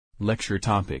Lecture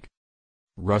topic: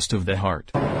 Rust of the Heart.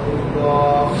 The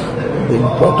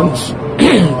importance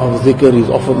of dhikr is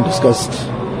often discussed,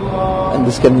 and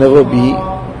this can never be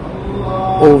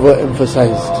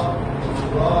overemphasized.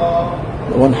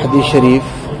 The one hadith sharif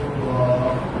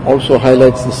also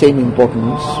highlights the same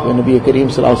importance when Nabi Kareem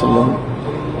Sallallahu Alaihi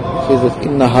Wasallam says that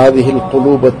inna hadhihi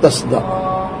al-qulub tasda,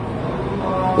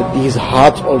 that these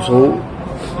hearts also,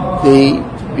 they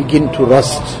begin to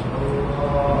rust.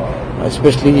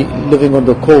 Especially living on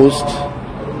the coast,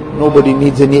 nobody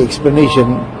needs any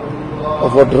explanation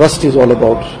of what rust is all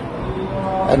about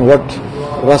and what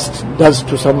rust does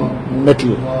to some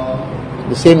metal.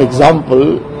 The same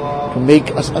example to make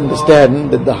us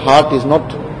understand that the heart is not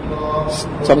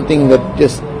something that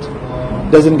just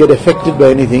doesn't get affected by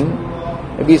anything.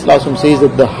 Nabi Sallallahu Alaihi Wasallam says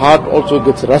that the heart also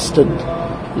gets rusted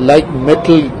like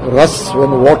metal rusts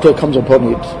when water comes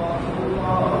upon it.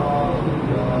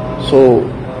 So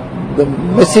the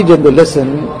message and the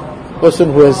lesson,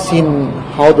 person who has seen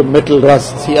how the metal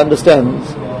rusts, he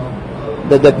understands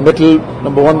that that metal,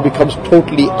 number one, becomes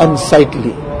totally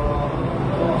unsightly.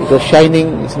 It was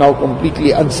shining, it's now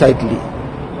completely unsightly,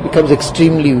 becomes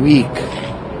extremely weak.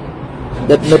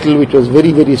 That metal which was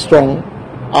very, very strong,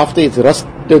 after it's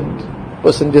rusted,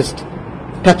 person just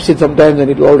taps it sometimes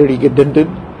and it will already get dented,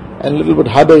 and a little bit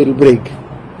harder it will break.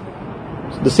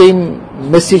 So the same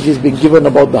message is being given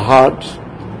about the heart,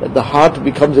 that the heart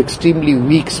becomes extremely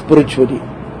weak spiritually.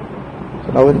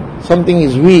 So now when something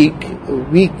is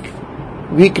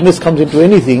weakness comes into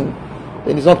anything,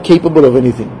 then it's not capable of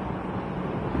anything.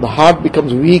 The heart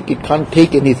becomes weak, it can't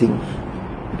take anything.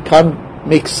 It can't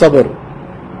make sabr.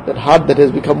 That heart that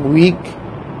has become weak,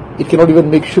 it cannot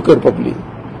even make shukr properly,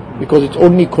 because it's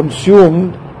only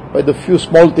consumed by the few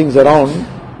small things around,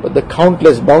 but the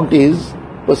countless bounties,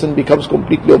 person becomes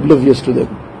completely oblivious to them.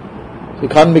 So you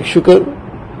can't make shukr,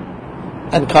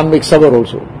 and can't make sabr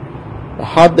also. The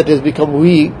heart that has become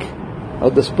weak, or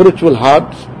the spiritual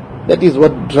heart, that is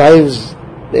what drives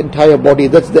the entire body.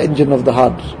 That's the engine of the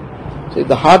heart. So if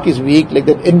the heart is weak, like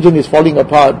that engine is falling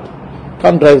apart,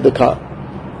 can't drive the car.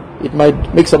 It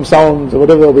might make some sounds or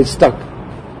whatever, but it's stuck.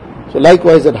 So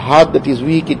likewise, that heart that is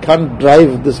weak, it can't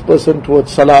drive this person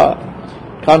towards salah,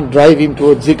 can't drive him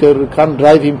towards zikr, can't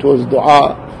drive him towards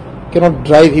dua, cannot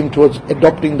drive him towards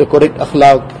adopting the correct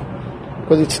akhlaq,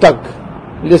 because it's stuck.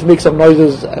 You just make some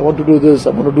noises, I want to do this,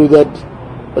 I want to do that,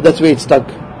 but that's where it's stuck.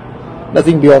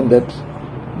 Nothing beyond that.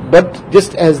 But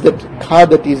just as that car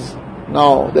that is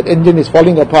now, that engine is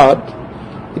falling apart,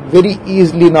 it very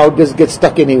easily now just gets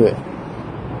stuck anywhere.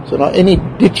 So now any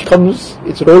ditch comes,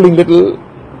 it's rolling little,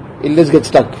 it'll just get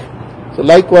stuck. So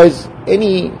likewise,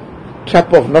 any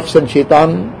trap of nafs and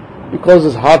shaitan, because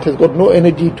his heart has got no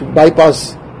energy to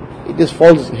bypass, it just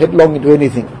falls headlong into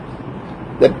anything.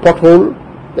 That pothole,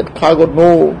 that car got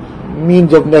no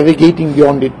means of navigating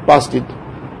beyond it, past it.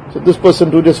 So this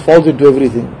person too just falls into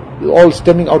everything. It's all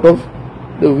stemming out of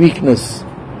the weakness,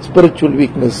 spiritual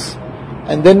weakness.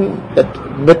 And then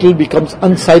that metal becomes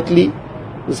unsightly,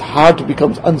 this heart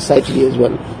becomes unsightly as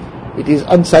well. It is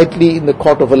unsightly in the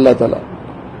court of Allah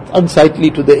Ta'ala. It's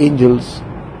unsightly to the angels,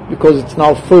 because it's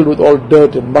now filled with all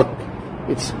dirt and muck.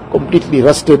 It's completely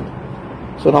rusted.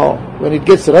 So now when it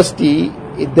gets rusty,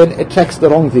 it then attracts the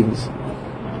wrong things.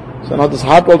 So now this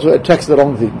heart also attracts the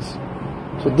wrong things.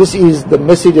 So this is the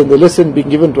message and the lesson being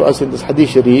given to us in this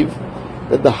hadith sharif,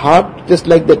 that the heart, just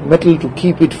like that metal, to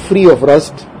keep it free of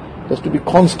rust, has to be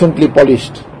constantly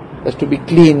polished, has to be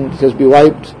cleaned, it has to be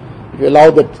wiped. If you allow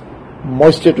that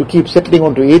moisture to keep settling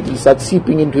onto it, it will start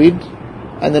seeping into it,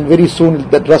 and then very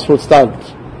soon that rust will start.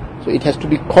 So it has to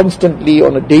be constantly,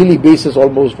 on a daily basis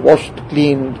almost, washed,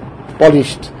 cleaned,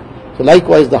 polished. So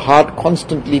likewise the heart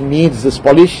constantly needs this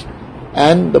polish,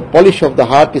 and the polish of the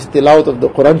heart is tilawat of the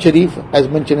Quran Sharif, as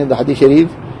mentioned in the Hadith Sharif,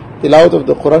 tilawat of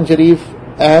the Quran Sharif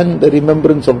and the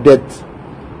remembrance of death.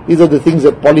 These are the things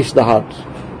that polish the heart.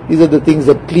 These are the things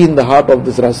that clean the heart of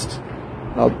this rust.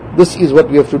 Now this is what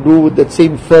we have to do with that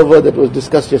same fervor that was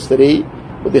discussed yesterday,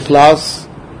 with ikhlas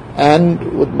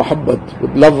and with muhabbat,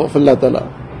 with love of Allah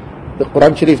Ta'ala. The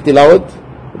Quran Sharif tilawat,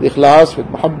 with ikhlas, with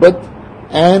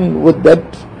muhabbat, and with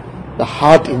that, the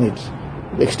heart in it.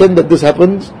 The extent that this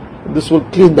happens, this will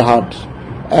clean the heart,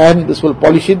 and this will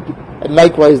polish it, and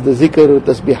likewise the zikr,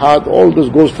 tasbihat, all this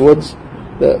goes towards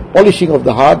the polishing of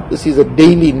the heart. This is a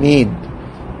daily need.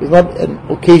 It's not an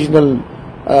occasional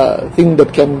thing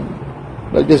that can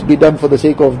just be done for the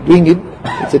sake of doing it.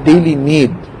 It's a daily need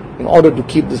in order to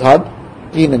keep this heart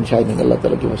clean and shining. Allah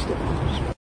Ta'ala give us that.